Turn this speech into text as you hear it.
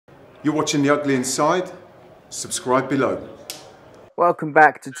You're watching The Ugly Inside. Subscribe below. Welcome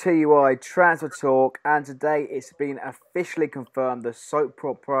back to TUI Transfer Talk, and today it's been officially confirmed the soap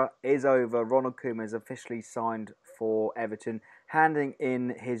opera is over. Ronald Koeman has officially signed for Everton, handing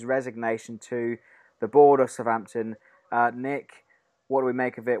in his resignation to the board of Southampton. Nick, what do we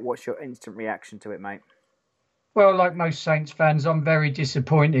make of it? What's your instant reaction to it, mate? Well, like most Saints fans, I'm very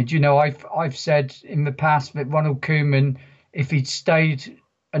disappointed. You know, I've said in the past that Ronald Koeman, if he'd stayed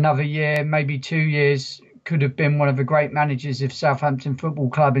another year, maybe 2 years, could have been one of the great managers of Southampton Football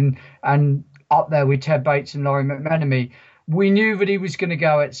Club and up there with Ted Bates and Laurie McMenemy. We knew that he was going to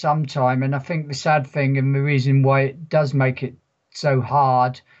go at some time, and I think the sad thing and the reason why it does make it so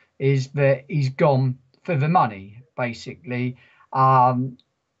hard is that he's gone for the money, basically. Everton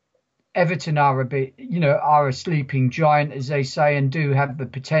are are a sleeping giant, as they say, and do have the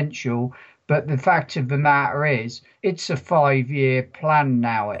potential. But the fact of the matter is, it's a 5-year plan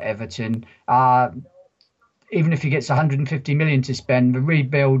now at Everton. Even if he gets 150 million to spend, the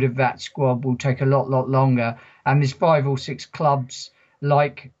rebuild of that squad will take a lot longer. And there's 5 or 6 clubs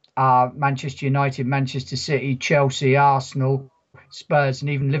like Manchester United, Manchester City, Chelsea, Arsenal, Spurs, and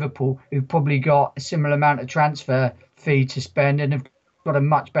even Liverpool, who've probably got a similar amount of transfer fee to spend and have got a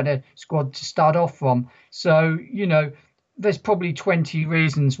much better squad to start off from. So, you know, there's probably 20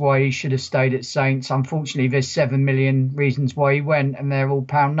 reasons why he should have stayed at Saints. Unfortunately, there's 7 million reasons why he went, and they're all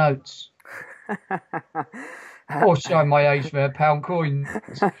pound notes. Or show my age there, pound coins.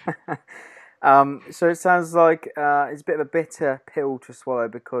 So it sounds like it's a bit of a bitter pill to swallow,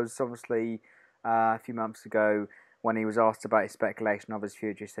 because obviously a few months ago when he was asked about his speculation of his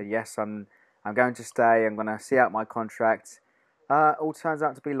future, he said, yes, I'm going to stay, I'm going to see out my contract. All turns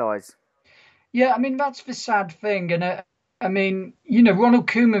out to be lies. Yeah, I mean, that's the sad thing. And I mean, you know, Ronald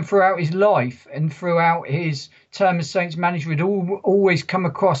Koeman throughout his life and throughout his term as Saints manager had always come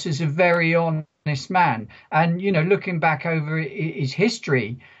across as a very honest man. And, you know, looking back over his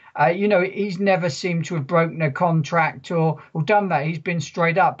history, you know, he's never seemed to have broken a contract or done that. He's been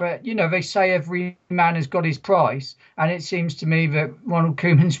straight up. But, you know, they say every man has got his price. And it seems to me that Ronald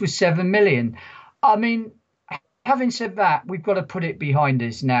Koeman's was 7 million. I mean, having said that, we've got to put it behind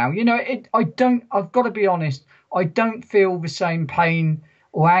us now. You know, I've got to be honest, I don't feel the same pain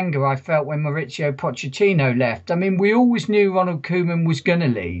or anger I felt when Mauricio Pochettino left. I mean, we always knew Ronald Koeman was going to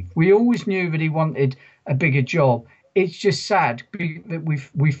leave. We always knew that he wanted a bigger job. It's just sad that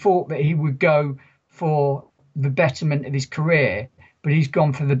we thought that he would go for the betterment of his career, but he's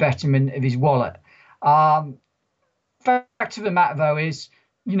gone for the betterment of his wallet. Fact of the matter, though, is,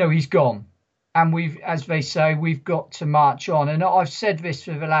 you know, he's gone. And as they say, we've got to march on. And I've said this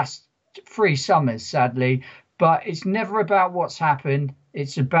for the last 3 summers, sadly, but it's never about what's happened.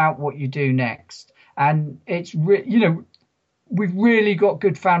 It's about what you do next. And it's, you know, we've really got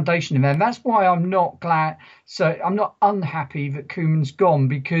good foundation in there. And that's why I'm not glad. So I'm not unhappy that Koeman's gone,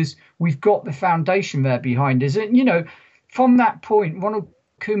 because we've got the foundation there behind us. And, you know, from that point, Ronald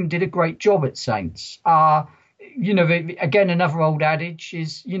Koeman did a great job at Saints. You know, again, another old adage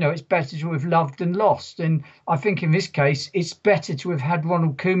is, you know, it's better to have loved than lost. And I think in this case, it's better to have had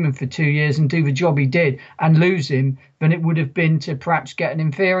Ronald Koeman for 2 years and do the job he did and lose him than it would have been to perhaps get an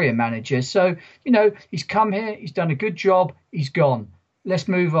inferior manager. So, you know, he's come here, he's done a good job, he's gone. Let's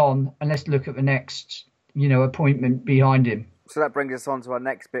move on and let's look at the next, you know, appointment behind him. So that brings us on to our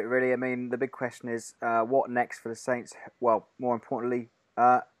next bit, really. I mean, the big question is what next for the Saints? Well, more importantly,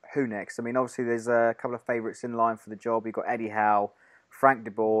 who next? I mean, obviously there's a couple of favourites in line for the job. You've got Eddie Howe, Frank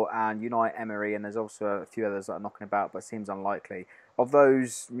de Boer and Unai Emery, and there's also a few others that are knocking about, but seems unlikely. Of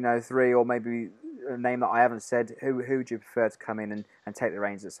those, you know, 3, or maybe a name that I haven't said, who would you prefer to come in and take the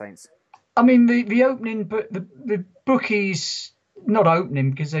reins at Saints? I mean, the opening, but the bookies, not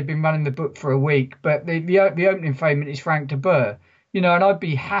opening because they've been running the book for a week, but the opening favourite is Frank de Boer. You know, and I'd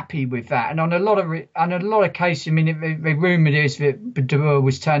be happy with that. And on a lot of cases, I mean, the rumour is that De Boer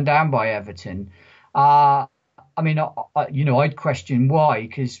was turned down by Everton. I mean, you know, I'd question why,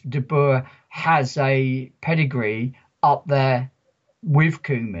 because De Boer has a pedigree up there with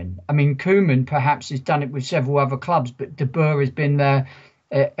Koeman. I mean, Koeman perhaps has done it with several other clubs, but De Boer has been there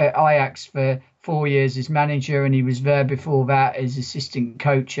at Ajax for 4 years as manager, and he was there before that as assistant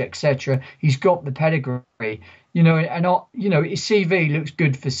coach, etc. He's got the pedigree. You know, and you know, his CV looks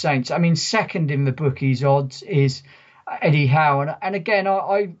good for Saints. I mean, second in the bookies odds is Eddie Howe, and again,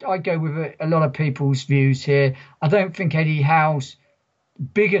 I go with a lot of people's views here. I don't think Eddie Howe's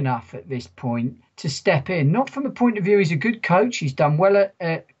big enough at this point to step in. Not from the point of view he's a good coach, he's done well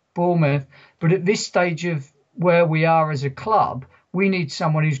at Bournemouth, but at this stage of where we are as a club, we need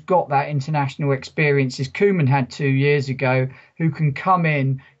someone who's got that international experience, as Koeman had 2 years ago, who can come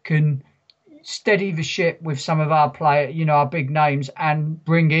in, can steady the ship with some of our our big names, and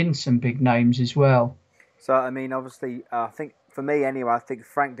bring in some big names as well. So, I mean, obviously, I think, for me anyway, I think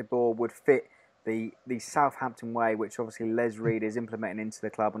Frank de Boer would fit the Southampton way, which obviously Les Reed is implementing into the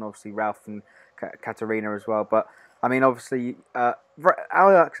club, and obviously Ralph and Katarina as well. But, I mean, obviously,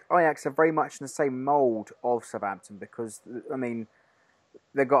 Ajax are very much in the same mould of Southampton because, I mean,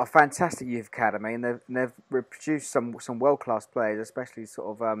 they've got a fantastic youth academy, and they've produced some world-class players, especially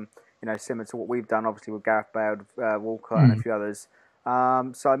sort of, similar to what we've done, obviously, with Gareth Bale, Walcott, and a few others.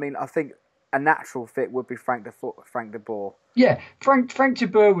 So, I mean, I think a natural fit would be Frank de Boer. Yeah, Frank de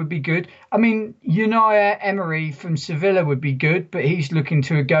Boer would be good. I mean, Unai Emery from Sevilla would be good, but he's looking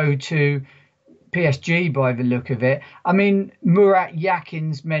to go to PSG by the look of it. I mean, Murat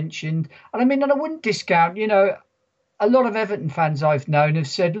Yakin's mentioned. And I mean, and I wouldn't discount, a lot of Everton fans I've known have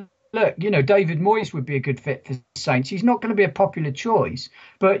said, look, David Moyes would be a good fit for Saints. He's not going to be a popular choice.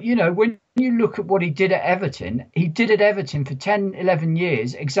 But, when you look at what he did at Everton for 10, 11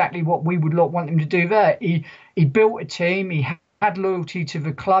 years, exactly what we would want him to do there. He built a team. He had loyalty to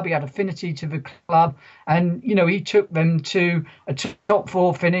the club. He had affinity to the club. And, he took them to a top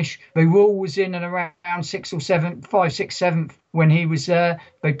 4 finish. They were always in and around 6th or 7th, 5th, 6th, 7th when he was there.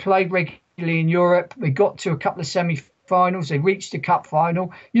 They played regularly in Europe. They got to a couple of semi-finals. They reached a cup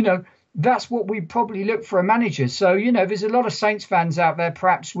final. That's what we probably look for a manager. So, there's a lot of Saints fans out there,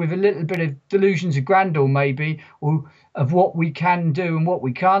 perhaps with a little bit of delusions of grandeur, maybe, or of what we can do and what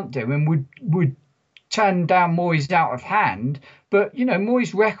we can't do, and would turn down Moyes out of hand. But,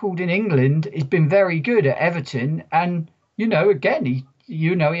 Moyes' record in England has been very good at Everton. And, again, he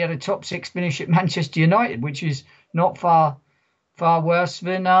had a top 6 finish at Manchester United, which is not far worse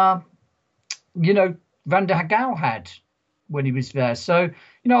than, Van der Gaal had when he was there. So,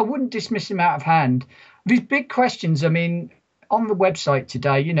 I wouldn't dismiss him out of hand. These big questions, I mean, on the website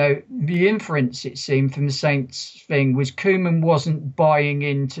today, the inference, it seemed, from the Saints thing was Koeman wasn't buying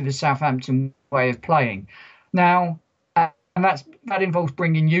into the Southampton way of playing. Now, and that involves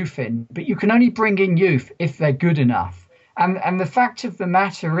bringing youth in, but you can only bring in youth if they're good enough. And the fact of the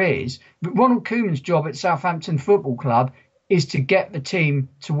matter is that Ronald Koeman's job at Southampton Football Club is to get the team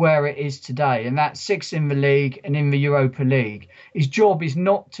to where it is today, and that's 6th in the league and in the Europa League. His job is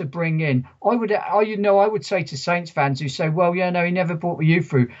not to bring in. I would say to Saints fans who say, well, he never brought the youth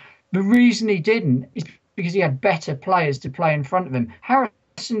through. The reason he didn't is because he had better players to play in front of him.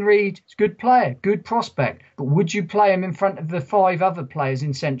 Harrison Reed is a good player, good prospect, but would you play him in front of the 5 other players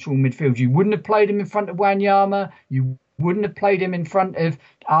in central midfield? You wouldn't have played him in front of Wanyama. You wouldn't have played him in front of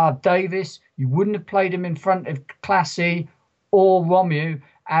Davis. You wouldn't have played him in front of Classy or Romu,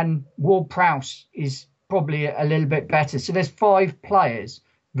 and Ward-Prowse is probably a little bit better. So there's 5 players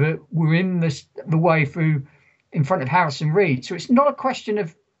that were in the way through in front of Harrison Reed. So it's not a question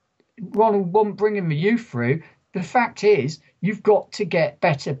of Ronald bringing the youth through. The fact is, you've got to get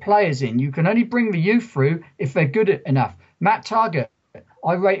better players in. You can only bring the youth through if they're good enough. Matt Targett,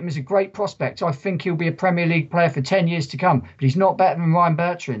 I rate him as a great prospect. I think he'll be a Premier League player for 10 years to come, but he's not better than Ryan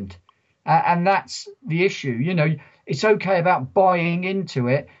Bertrand. And that's the issue. It's okay about buying into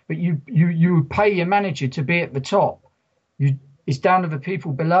it, but you pay your manager to be at the top. It's down to the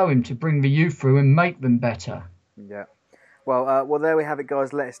people below him to bring the youth through and make them better. Yeah. Well, there we have it,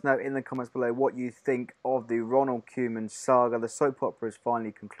 guys. Let us know in the comments below what you think of the Ronald Koeman saga. The soap opera is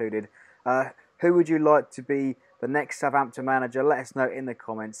finally concluded. Who would you like to be the next Southampton manager? Let us know in the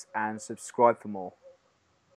comments and subscribe for more.